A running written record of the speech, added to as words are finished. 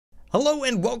Hello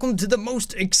and welcome to the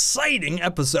most exciting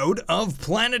episode of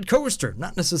Planet Coaster.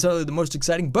 Not necessarily the most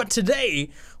exciting, but today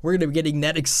we're going to be getting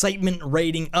that excitement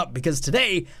rating up because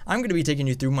today I'm going to be taking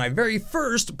you through my very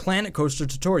first Planet Coaster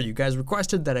tutorial. You guys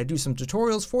requested that I do some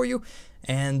tutorials for you,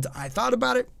 and I thought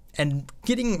about it. And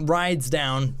getting rides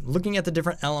down, looking at the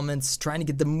different elements, trying to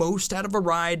get the most out of a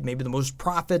ride, maybe the most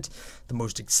profit, the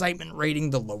most excitement rating,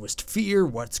 the lowest fear,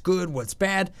 what's good, what's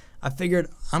bad. I figured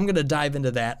I'm going to dive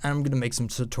into that. I'm going to make some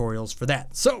tutorials for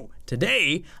that. So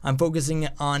today I'm focusing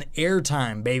on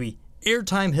Airtime, baby.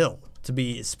 Airtime Hill, to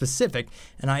be specific.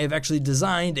 And I have actually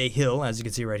designed a hill, as you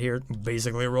can see right here,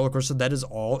 basically a roller coaster that is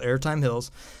all Airtime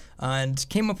hills. And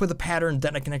came up with a pattern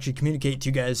that I can actually communicate to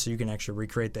you guys so you can actually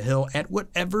recreate the hill at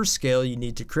whatever scale you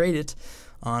need to create it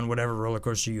on whatever roller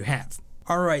coaster you have.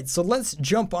 Alright, so let's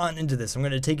jump on into this. I'm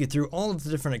going to take you through all of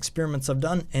the different experiments I've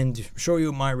done and show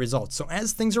you my results. So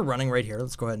as things are running right here,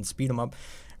 let's go ahead and speed them up.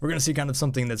 We're going to see kind of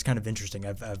something that's kind of interesting.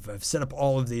 I've set up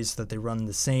all of these so that they run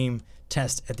the same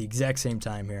test at the exact same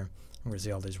time here. We're going to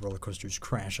see all these roller coasters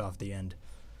crash off the end.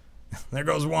 There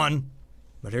goes one,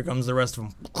 but here comes the rest of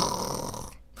them.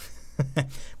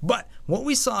 But what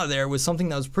we saw there was something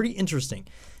that was pretty interesting.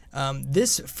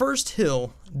 This first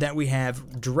hill that we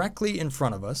have directly in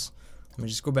front of us, let me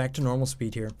just go back to normal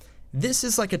speed here. This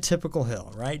is like a typical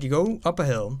hill, right? You go up a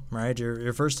hill, right?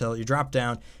 Your first hill, you drop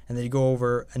down, and then you go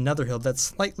over another hill that's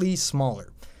slightly smaller.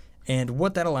 And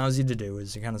what that allows you to do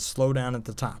is you kind of slow down at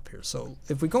the top here. So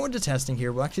if we go into testing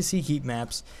here, we'll actually see heat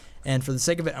maps. And for the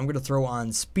sake of it, I'm going to throw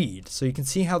on speed. So you can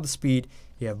see how the speed,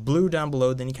 you have blue down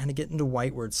below, then you kind of get into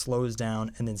white where it slows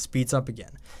down and then speeds up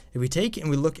again. If we take and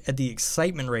we look at the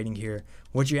excitement rating here,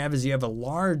 what you have is you have a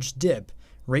large dip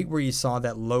right where you saw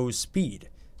that low speed.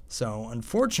 So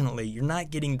unfortunately, you're not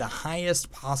getting the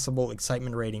highest possible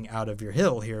excitement rating out of your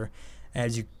hill here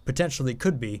as you potentially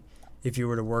could be if you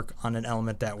were to work on an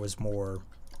element that was more,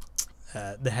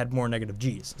 that had more negative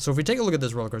G's. So if we take a look at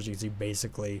this roller coaster, you can see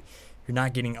basically you're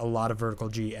not getting a lot of vertical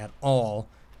G at all.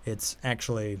 It's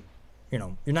actually, you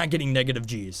know, you're not getting negative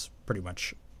G's pretty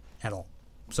much at all.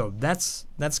 So that's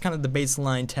kind of the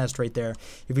baseline test right there.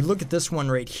 If you look at this one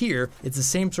right here, it's the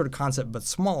same sort of concept but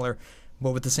smaller,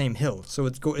 but with the same hill. So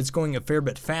it's going a fair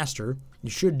bit faster. You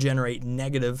should generate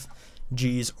negative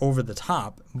G's over the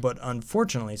top, but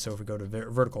unfortunately, so if we go to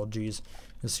vertical G's,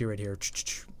 you'll see right here,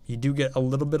 you do get a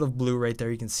little bit of blue right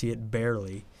there. You can see it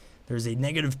barely. There's a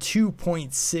negative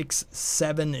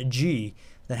 2.67 G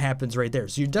that happens right there.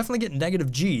 So you're definitely getting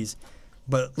negative G's,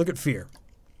 but look at fear.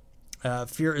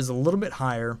 Fear is a little bit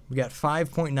higher. We got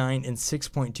 5.9 and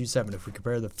 6.27. If we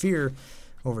compare the fear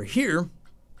over here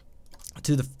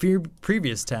to the fear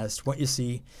previous test, what you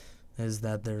see is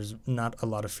that there's not a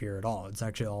lot of fear at all. It's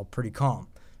actually all pretty calm,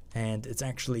 and it's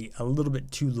actually a little bit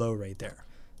too low right there.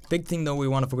 Big thing though we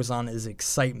want to focus on is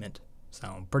excitement.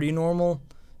 So pretty normal.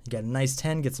 You got a nice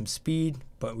 10, get some speed,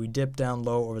 but we dip down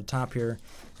low over the top here.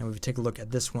 And if we take a look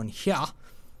at this one here,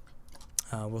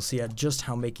 we'll see just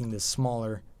how making this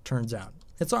smaller turns out.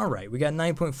 It's all right. We got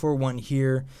 9.41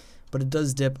 here, but it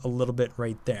does dip a little bit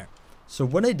right there. So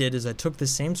what I did is I took the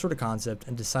same sort of concept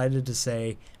and decided to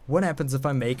say, what happens if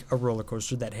I make a roller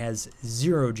coaster that has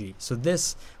 0 G? So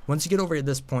this, once you get over at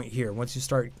this point here, once you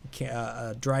start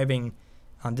driving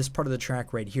on this part of the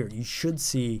track right here, you should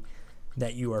see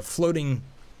that you are floating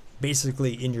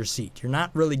basically in your seat. You're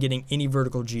not really getting any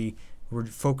vertical G. We're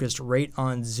focused right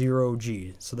on 0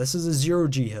 G. So this is a 0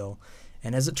 G hill.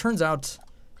 And as it turns out,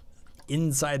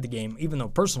 inside the game, even though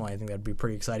personally I think that'd be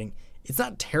pretty exciting, it's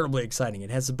not terribly exciting. It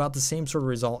has about the same sort of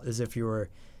result as if you were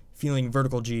feeling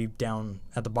vertical G down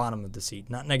at the bottom of the seat,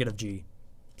 not negative G.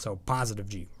 So positive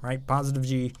G, right? Positive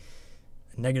G,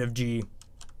 negative G,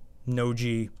 no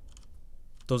G.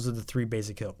 Those are the three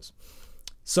basic hills.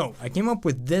 So I came up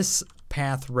with this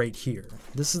path right here.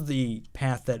 This is the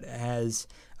path that has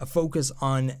a focus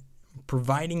on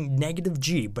providing negative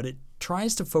G, but it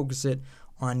tries to focus it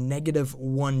on negative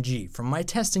 1 G. From my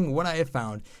testing, what I have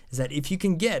found is that if you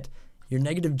can get your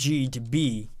negative G to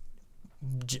be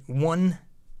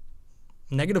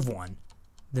negative 1,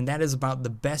 then that is about the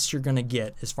best you're going to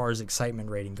get as far as excitement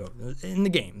rating goes in the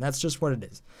game. That's just what it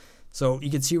is. So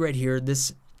you can see right here,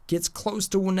 this gets close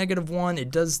to negative 1.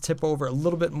 It does tip over a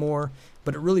little bit more,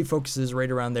 but it really focuses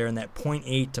right around there in that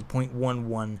 0.8 to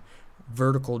 0.11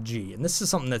 vertical G. And this is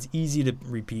something that's easy to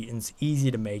repeat and it's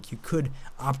easy to make. You could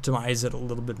optimize it a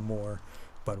little bit more,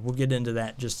 but we'll get into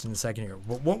that just in a second here.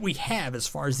 But what we have as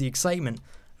far as the excitement,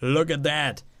 look at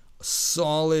that.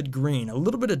 Solid green. A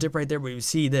little bit of dip right there, but you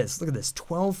see this. Look at this,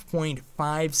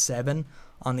 12.57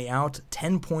 on the out,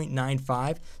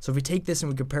 10.95. So if we take this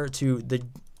and we compare it to the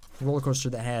roller coaster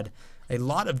that had a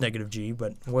lot of negative G,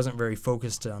 but wasn't very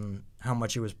focused on how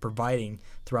much it was providing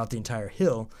throughout the entire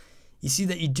hill, you see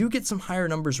that you do get some higher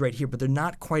numbers right here, but they're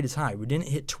not quite as high. We didn't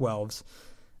hit 12s.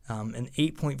 An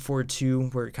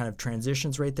 8.42 where it kind of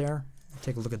transitions right there.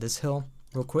 Take a look at this hill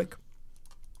real quick,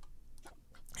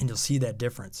 and you'll see that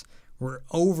difference. We're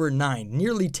over 9,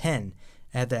 nearly 10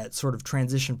 at that sort of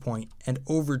transition point, and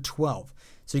over 12.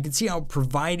 So you can see how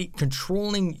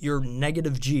controlling your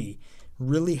negative G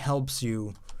really helps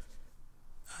you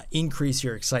increase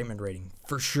your excitement rating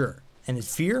for sure. And in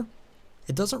fear,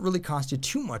 it doesn't really cost you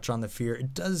too much on the fear.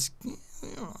 It does,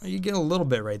 you get a little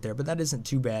bit right there, but that isn't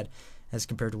too bad as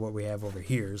compared to what we have over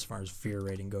here as far as fear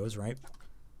rating goes, right?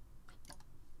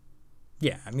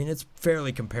 Yeah, I mean, it's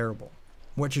fairly comparable.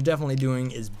 What you're definitely doing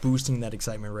is boosting that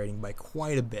excitement rating by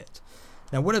quite a bit.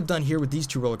 Now, what I've done here with these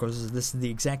two roller coasters is this is the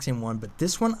exact same one, but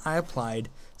this one I applied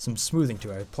some smoothing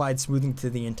to. I applied smoothing to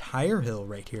the entire hill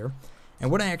right here.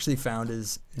 And what I actually found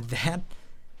is that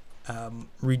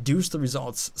reduced the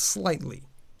results slightly.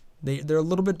 They're a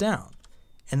little bit down.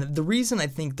 And the reason I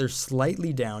think they're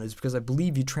slightly down is because I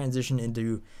believe you transition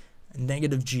into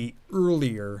negative G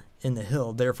earlier in the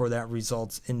hill. Therefore, that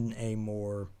results in a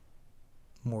more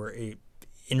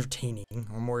entertaining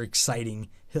or more exciting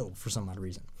hill for some odd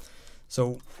reason.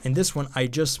 So in this one, I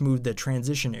just smoothed the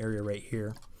transition area right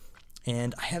here.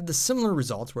 And I have the similar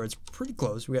results where it's pretty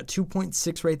close. We got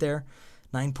 2.6 right there,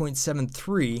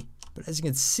 9.73. But as you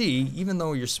can see, even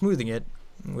though you're smoothing it,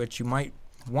 which you might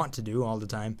want to do all the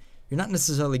time, you're not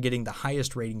necessarily getting the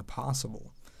highest rating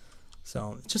possible.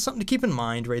 So it's just something to keep in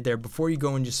mind right there. Before you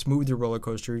go and just smooth your roller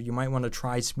coaster, you might want to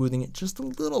try smoothing it just a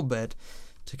little bit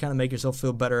to kind of make yourself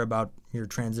feel better about your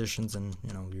transitions and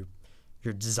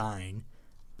your design,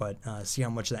 but see how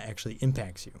much that actually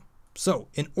impacts you. So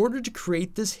in order to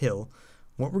create this hill,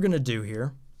 what we're going to do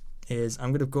here is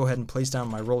I'm going to go ahead and place down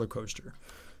my roller coaster.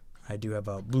 I do have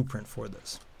a blueprint for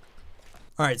this.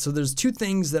 All right, so there's two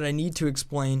things that I need to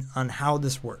explain on how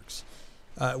this works.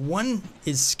 One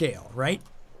is scale, right?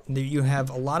 You have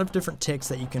a lot of different ticks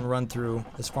that you can run through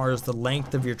as far as the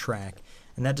length of your track,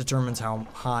 and that determines how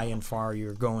high and far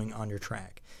you're going on your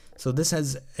track. So this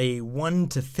has a 1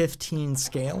 to 15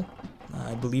 scale.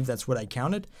 I believe that's what I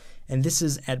counted. And this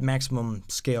is at maximum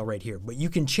scale right here. But you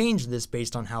can change this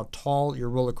based on how tall your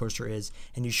roller coaster is,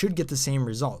 and you should get the same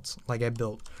results like I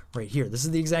built right here. This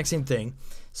is the exact same thing.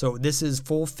 So this is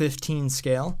full 15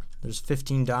 scale. There's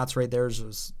 15 dots right there.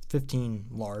 There's 15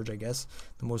 large, I guess,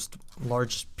 the most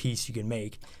largest piece you can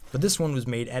make. But this one was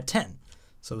made at 10.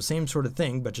 So same sort of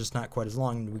thing, but just not quite as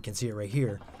long. We can see it right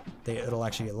here. It'll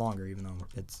actually get longer, even though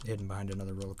it's hidden behind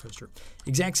another roller coaster.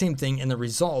 Exact same thing, and the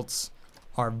results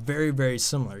are very, very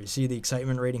similar. You see the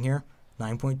excitement rating here,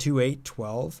 9.28,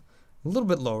 12. A little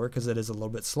bit lower because it is a little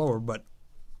bit slower, but,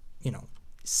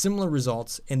 similar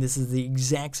results, and this is the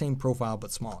exact same profile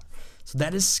but smaller. So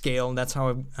that is scale, and that's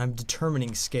how I'm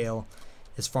determining scale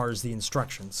as far as the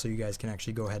instructions, so you guys can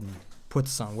actually go ahead and put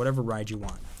this on whatever ride you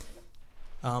want.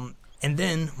 And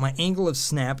then my angle of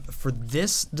snap for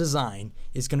this design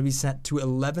is going to be set to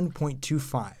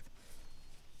 11.25.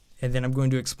 And then I'm going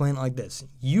to explain it like this.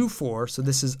 U4, so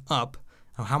this is up.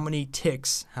 Now how many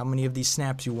ticks, how many of these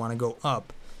snaps you want to go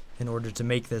up in order to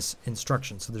make this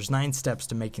instruction. So there's 9 steps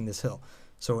to making this hill.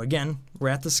 So again, we're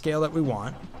at the scale that we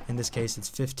want. In this case, it's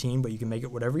 15, but you can make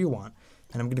it whatever you want.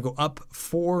 And I'm going to go up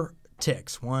 4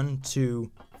 ticks. 1, 2,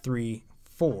 3,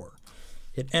 4.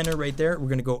 Hit enter right there. We're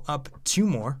going to go up 2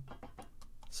 more.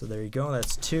 So there you go.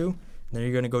 That's 2. And then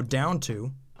you're going to go down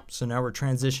 2. So now we're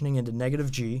transitioning into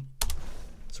negative G.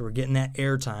 So we're getting that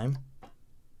air time.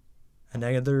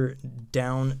 Another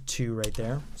down 2 right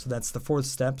there. So that's the 4th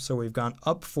step. So we've gone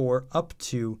up 4, up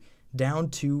 2, down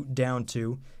 2, down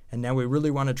 2. And now we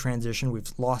really want to transition. We've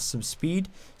lost some speed.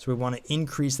 So we want to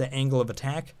increase the angle of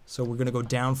attack. So we're going to go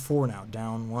down 4 now.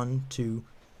 Down 1, 2,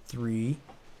 3,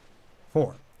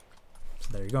 4. So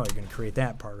there you go. You're going to create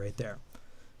that part right there.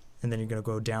 And then you're going to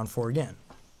go down 4 again.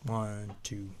 1,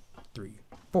 2, 3,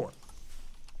 4.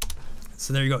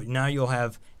 So there you go. Now you'll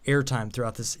have airtime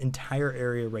throughout this entire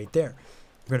area right there.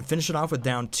 We're going to finish it off with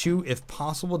down 2 if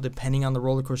possible, depending on the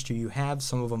roller coaster you have.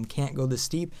 Some of them can't go this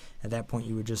steep. At that point,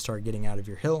 you would just start getting out of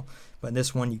your hill. But in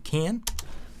this one, you can.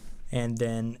 And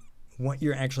then what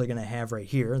you're actually going to have right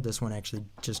here, this one actually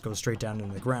just goes straight down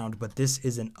into the ground. But this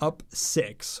is an up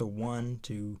 6. So 1,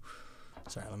 2,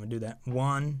 sorry, let me do that.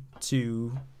 1,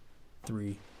 2,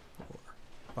 3, 4,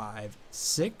 5,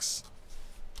 6.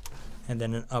 And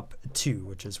then an up 2,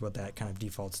 which is what that kind of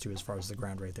defaults to as far as the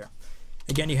ground right there.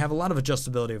 Again, you have a lot of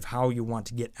adjustability of how you want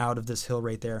to get out of this hill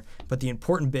right there, but the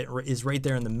important bit is right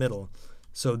there in the middle.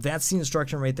 So that's the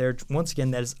instruction right there. Once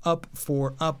again, that is up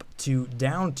 4, up 2,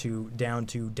 down 2, down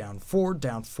 2, down 4,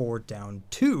 down 4, down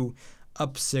 2,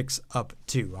 up 6, up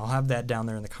 2. I'll have that down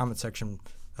there in the comment section,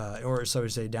 or so to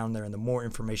say down there in the more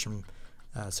information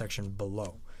section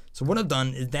below. So what I've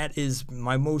done is that is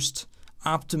my most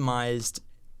optimized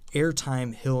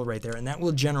airtime hill right there, and that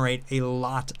will generate a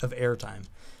lot of airtime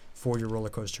for your roller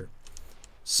coaster.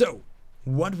 So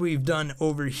what we've done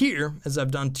over here is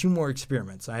I've done 2 more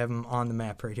experiments. I have them on the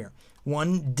map right here.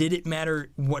 One, did it matter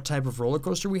what type of roller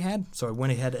coaster we had? So I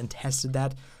went ahead and tested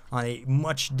that on a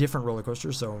much different roller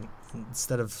coaster. So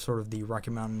instead of sort of the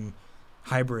Rocky Mountain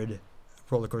hybrid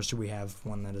roller coaster, we have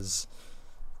one that is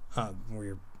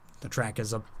where the track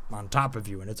is up on top of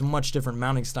you, and it's a much different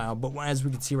mounting style. But as we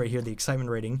can see right here, the excitement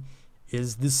rating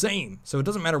is the same. So it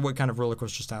doesn't matter what kind of roller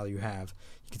coaster style you have.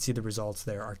 You can see the results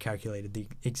there are calculated the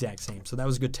exact same. So that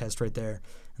was a good test right there,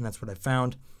 and that's what I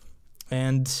found.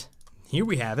 And here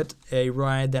we have it, a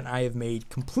ride that I have made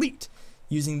complete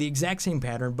using the exact same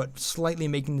pattern, but slightly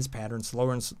making this pattern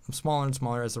slower and smaller and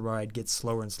smaller as the ride gets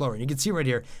slower and slower. And you can see right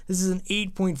here, this is an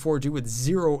 8.42 with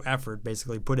 0 effort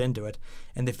basically put into it,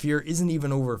 and the fear isn't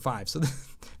even over 5. So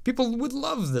people would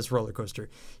love this roller coaster,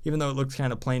 even though it looks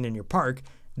kind of plain in your park.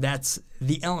 That's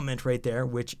the element right there,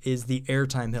 which is the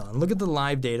airtime hill. And look at the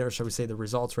live data, or shall we say the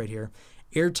results right here.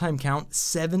 Airtime count,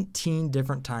 17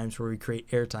 different times where we create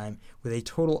airtime with a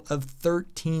total of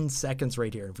 13 seconds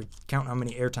right here. If we count how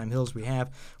many airtime hills we have,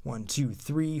 1, 2,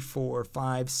 3, 4,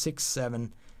 5, 6,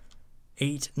 7,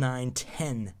 8, 9,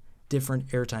 10 different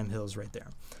airtime hills right there.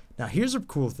 Now here's a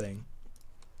cool thing.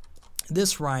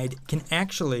 This ride can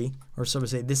actually, or so to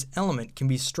say, this element can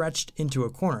be stretched into a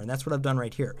corner, and that's what I've done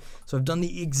right here. So I've done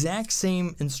the exact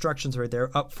same instructions right there,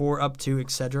 up 4, up 2,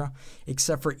 etc.,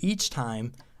 except for each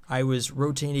time I was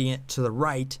rotating it to the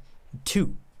right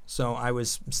 2. So I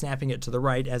was snapping it to the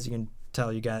right. As you can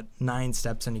tell, you got 9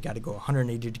 steps and you got to go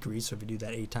 180 degrees. So if you do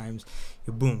that 8 times,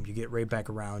 boom, you get right back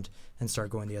around and start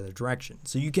going the other direction.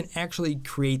 So you can actually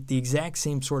create the exact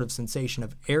same sort of sensation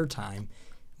of airtime,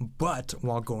 but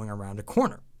while going around a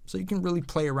corner. So you can really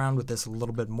play around with this a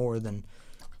little bit more than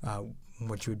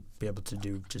what you would be able to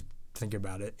do just think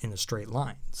about it in a straight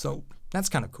line. So that's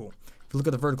kind of cool. If you look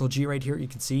at the vertical G right here, you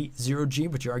can see 0G,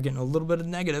 but you are getting a little bit of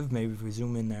negative. Maybe if we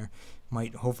zoom in there,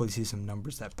 might hopefully see some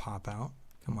numbers that pop out.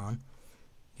 Come on.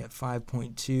 You got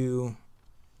 5.2.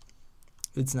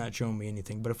 It's not showing me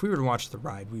anything, but if we were to watch the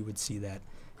ride, we would see that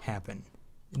happen.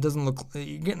 It doesn't look,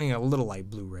 you're getting a little light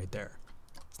blue right there.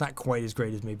 It's not quite as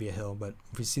great as maybe a hill, but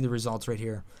if we see the results right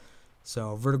here.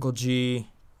 So vertical G,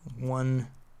 1.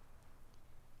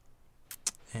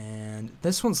 And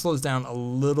this one slows down a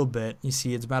little bit. You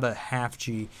see it's about a half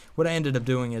G. What I ended up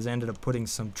doing is I ended up putting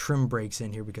some trim brakes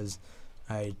in here because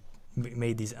I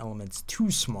made these elements too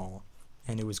small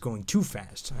and it was going too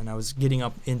fast. And I was getting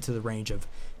up into the range of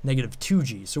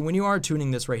 -2G. So when you are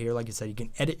tuning this right here, like I said, you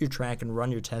can edit your track and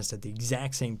run your test at the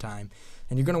exact same time.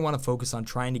 And you're going to want to focus on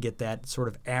trying to get that sort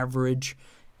of average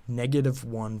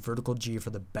 -1 vertical G for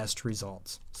the best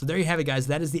results. So there you have it, guys.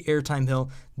 That is the airtime hill.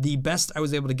 The best I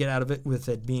was able to get out of it, with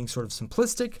it being sort of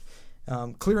simplistic,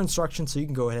 clear instructions, so you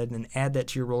can go ahead and add that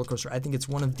to your roller coaster. I think it's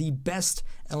one of the best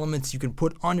elements you can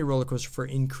put on your roller coaster for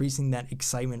increasing that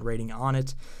excitement rating on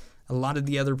it. A lot of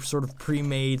the other sort of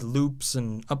pre-made loops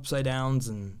and upside downs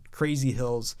and crazy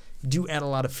hills do add a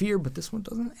lot of fear, but this one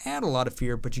doesn't add a lot of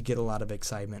fear, but you get a lot of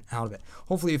excitement out of it.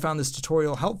 Hopefully you found this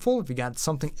tutorial helpful. If you got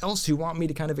something else you want me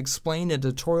to kind of explain in a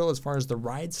tutorial as far as the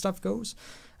ride stuff goes,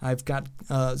 I've got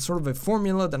sort of a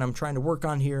formula that I'm trying to work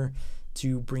on here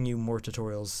to bring you more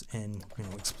tutorials and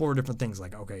explore different things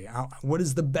like, okay, what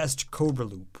is the best Cobra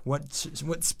loop? What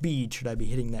speed should I be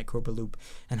hitting that Cobra loop?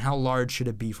 And how large should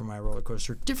it be for my roller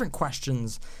coaster? Different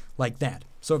questions like that.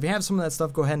 So if you have some of that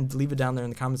stuff, go ahead and leave it down there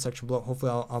in the comment section below.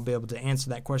 Hopefully I'll be able to answer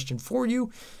that question for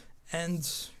you, and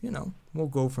we'll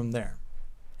go from there.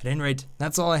 At any rate,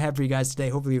 that's all I have for you guys today.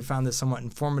 Hopefully you found this somewhat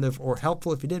informative or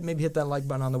helpful. If you did, maybe hit that like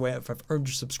button on the way. If I've earned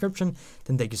your subscription,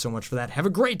 then thank you so much for that. Have a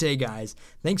great day, guys.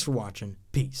 Thanks for watching.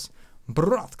 Peace.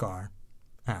 Brothgar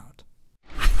out.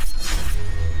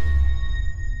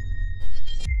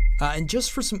 And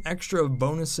just for some extra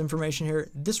bonus information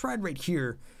here, this ride right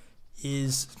here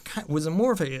was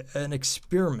more of an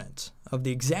experiment of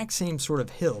the exact same sort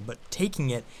of hill, but taking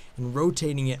it and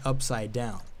rotating it upside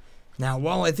down. Now,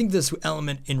 while I think this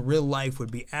element in real life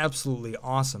would be absolutely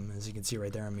awesome, as you can see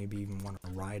right there, I maybe even want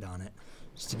to ride on it,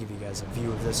 just to give you guys a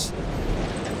view of this.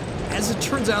 As it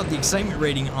turns out, the excitement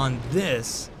rating on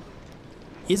this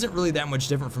isn't really that much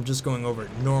different from just going over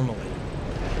it normally.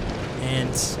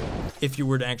 And if you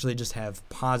were to actually just have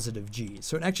positive G.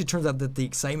 So it actually turns out that the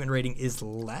excitement rating is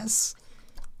less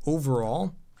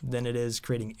overall than it is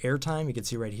creating airtime. You can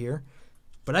see right here.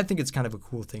 But I think it's kind of a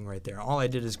cool thing right there. All I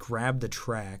did is grab the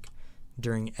track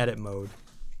during edit mode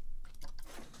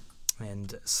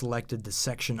and selected the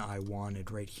section I wanted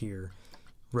right here,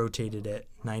 rotated it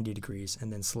 90 degrees,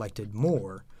 and then selected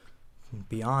more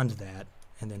beyond that,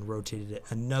 and then rotated it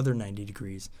another 90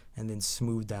 degrees, and then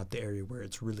smoothed out the area where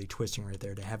it's really twisting right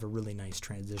there to have a really nice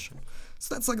transition.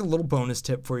 So that's like a little bonus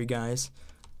tip for you guys,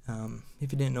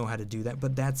 if you didn't know how to do that.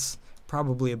 But that's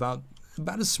probably about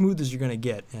as smooth as you're going to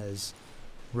get as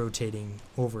rotating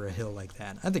over a hill like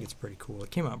that. I think it's pretty cool.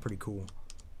 It came out pretty cool.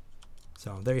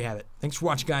 So there you have it. Thanks for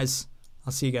watching, guys.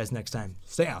 I'll see you guys next time.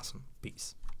 Stay awesome.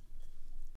 Peace.